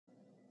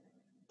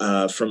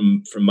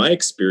From my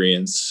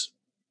experience,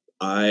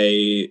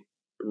 I've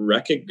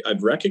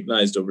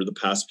recognized over the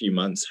past few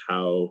months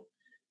how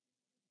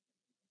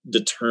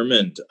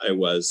determined I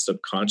was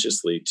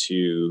subconsciously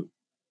to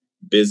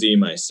busy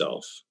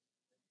myself,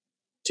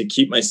 to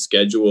keep my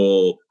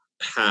schedule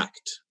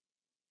packed,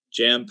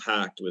 jam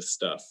packed with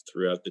stuff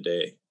throughout the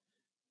day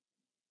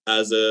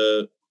as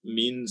a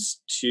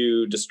means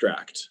to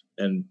distract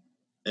and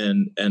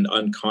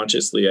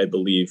unconsciously, I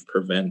believe,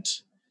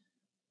 prevent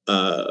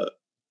uh,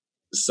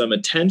 some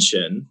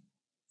attention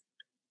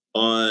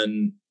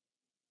on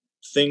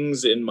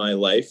things in my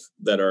life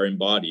that are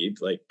embodied,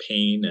 like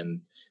pain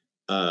and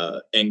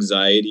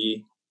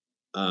anxiety,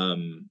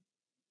 um,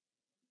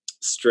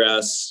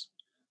 stress,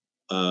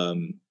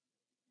 um,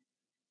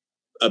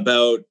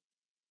 about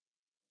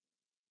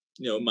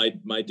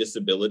my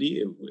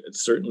disability,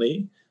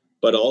 certainly,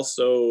 but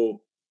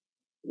also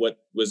what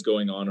was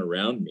going on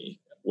around me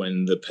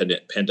when the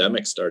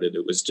pandemic started.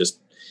 It was just,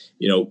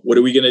 what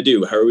are we going to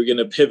do? How are we going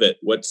to pivot?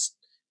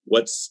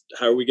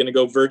 How are we going to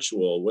go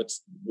virtual? What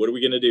are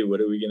we going to do?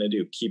 What are we going to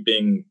do?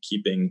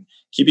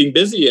 Keeping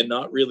busy and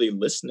not really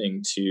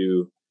listening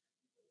to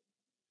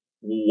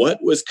what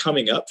was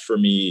coming up for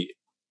me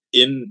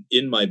in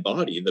my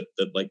body, the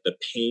like the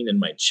pain in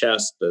my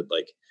chest, the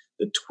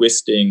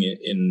twisting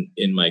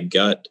in my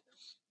gut.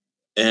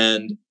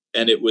 And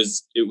it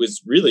was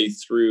really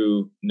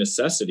through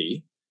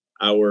necessity,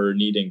 our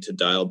needing to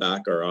dial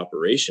back our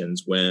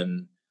operations,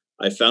 when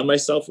I found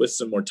myself with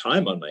some more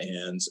time on my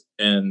hands,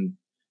 and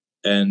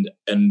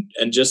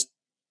just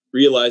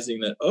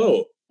realizing that,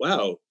 oh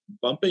wow,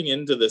 bumping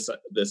into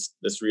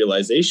this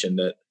realization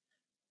that,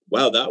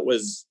 wow, that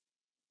was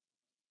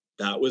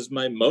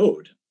my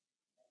mode.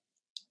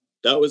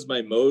 That was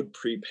my mode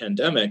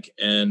pre-pandemic.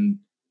 And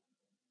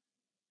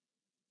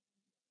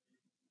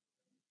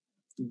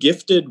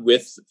gifted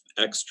with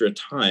extra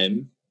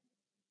time,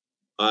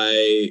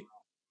 I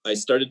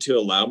started to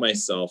allow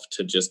myself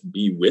to just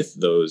be with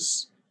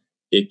those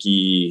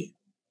icky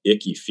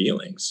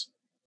feelings.